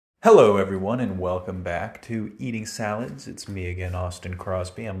Hello, everyone, and welcome back to Eating Salads. It's me again, Austin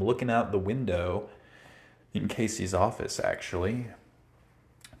Crosby. I'm looking out the window in Casey's office, actually,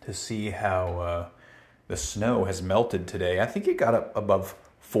 to see how the snow has melted today. I think it got up above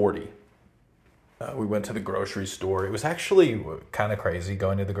 40. We went to the grocery store. It was actually kind of crazy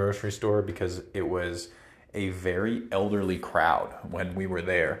going to the grocery store because it was a very elderly crowd when we were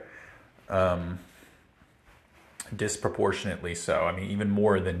there. Disproportionately so. I mean, even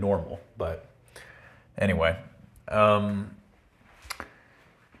more than normal. But anyway, man,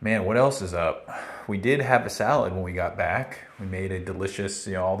 what else is up? We did have a salad when we got back. We made a delicious,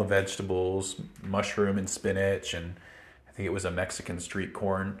 all the vegetables, mushroom and spinach, and I think it was a Mexican street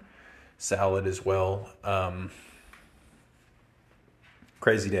corn salad as well.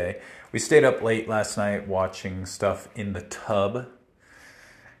 Crazy day. We stayed up late last night watching stuff in the tub,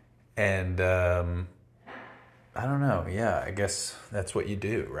 and I don't know. Yeah, I guess that's what you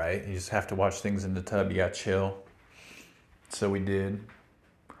do, right? You just have to watch things in the tub. You got chill. So we did.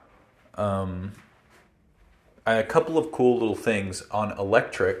 A couple of cool little things on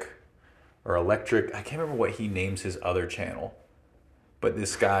electric. I can't remember what he names his other channel. But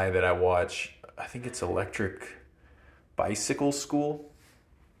this guy that I watch, I think it's Electric Bicycle School.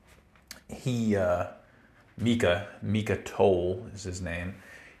 He, Mika Toll is his name.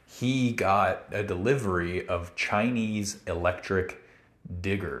 He got a delivery of Chinese electric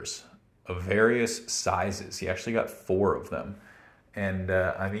diggers of various sizes. He actually got 4 of them. And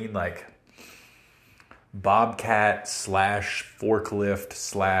I mean, like bobcat slash forklift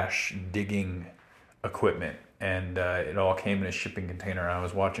slash digging equipment. And it all came in a shipping container. I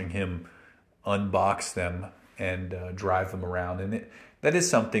was watching him unbox them and drive them around. And that is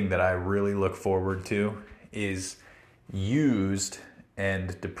something that I really look forward to, is used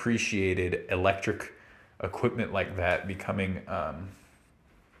and depreciated electric equipment like that becoming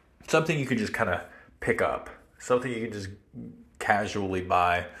something you could just kind of pick up, something you could just casually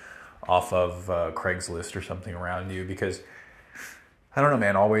buy off of Craigslist or something around you. Because I don't know,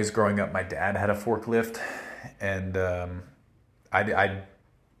 man, always growing up, my dad had a forklift, and I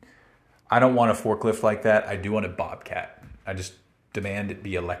don't want a forklift like that. I do want a bobcat. I just demand it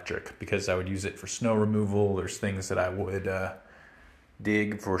be electric because I would use it for snow removal. There's things that I would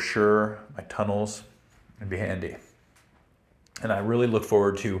dig for sure, my tunnels. It'd be handy. And I really look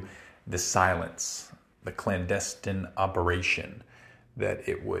forward to the silence, the clandestine operation that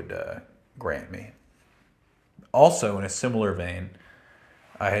it would grant me. Also, in a similar vein,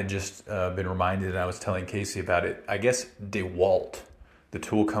 I had just been reminded, and I was telling Casey about it. I guess DeWalt, the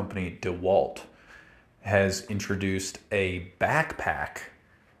tool company DeWalt, has introduced a backpack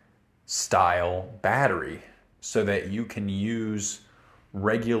style battery so that you can use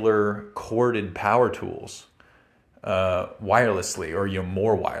regular corded power tools wirelessly, or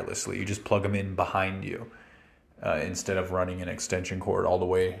more wirelessly. You just plug them in behind you instead of running an extension cord all the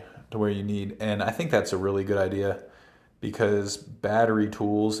way to where you need. And I think that's a really good idea because battery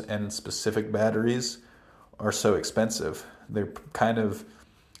tools and specific batteries are so expensive. They're kind of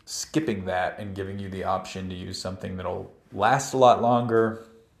skipping that and giving you the option to use something that'll last a lot longer,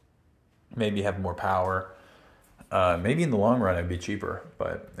 maybe have more power. Maybe in the long run it'd be cheaper,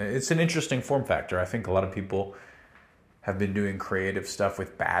 but it's an interesting form factor. I think a lot of people have been doing creative stuff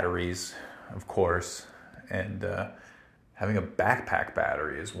with batteries, of course, and having a backpack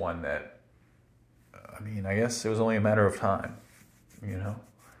battery is one that, I guess it was only a matter of time,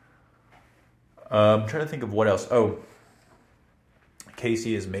 I'm trying to think of what else. Oh,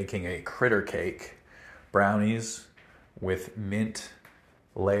 Casey is making a critter cake, brownies with mint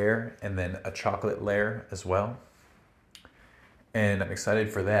layer and then a chocolate layer as well. And I'm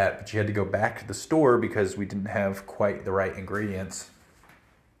excited for that, but you had to go back to the store because we didn't have quite the right ingredients.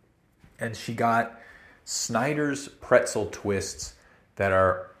 And she got Snyder's pretzel twists that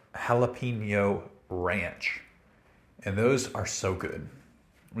are jalapeno ranch. And those are so good.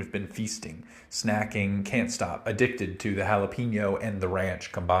 We've been feasting, snacking, can't stop, addicted to the jalapeno and the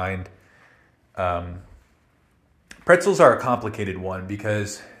ranch combined. Pretzels are a complicated one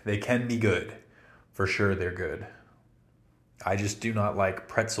because they can be good. For sure they're good. I just do not like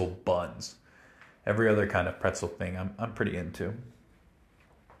pretzel buns. Every other kind of pretzel thing I'm pretty into.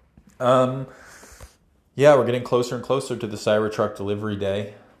 Yeah, we're getting closer and closer to the Cybertruck delivery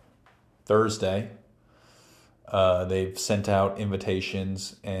day, Thursday. They've sent out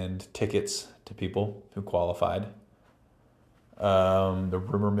invitations and tickets to people who qualified. The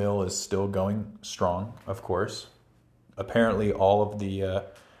rumor mill is still going strong, of course. Apparently all of the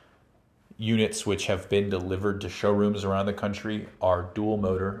units which have been delivered to showrooms around the country are dual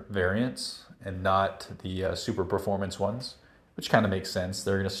motor variants and not the super performance ones, which kind of makes sense.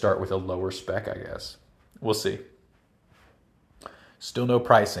 They're going to start with a lower spec, I guess. We'll see. Still no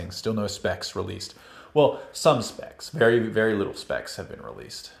pricing, still no specs released. Well, some specs, very, very little specs have been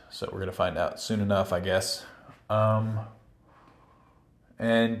released. So we're going to find out soon enough, I guess. And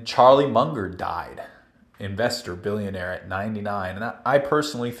Charlie Munger died. Investor, billionaire at 99. And I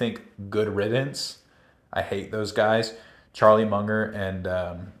personally think good riddance. I hate those guys. Charlie Munger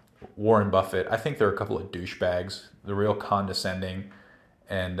and Warren Buffett, I think they're a couple of douchebags. They're real condescending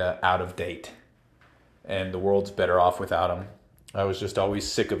and out of date. And the world's better off without them. I was just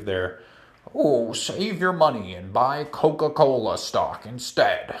always sick of their, save your money and buy Coca-Cola stock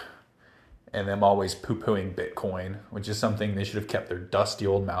instead. And them always poo-pooing Bitcoin, which is something they should have kept their dusty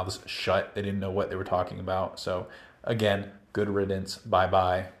old mouths shut. They didn't know what they were talking about. So, again, good riddance.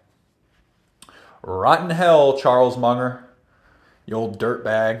 Bye-bye. Rotten hell, Charles Munger. You old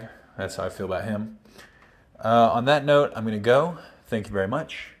dirtbag. That's how I feel about him. On that note, I'm going to go. Thank you very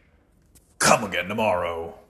much. Come again tomorrow.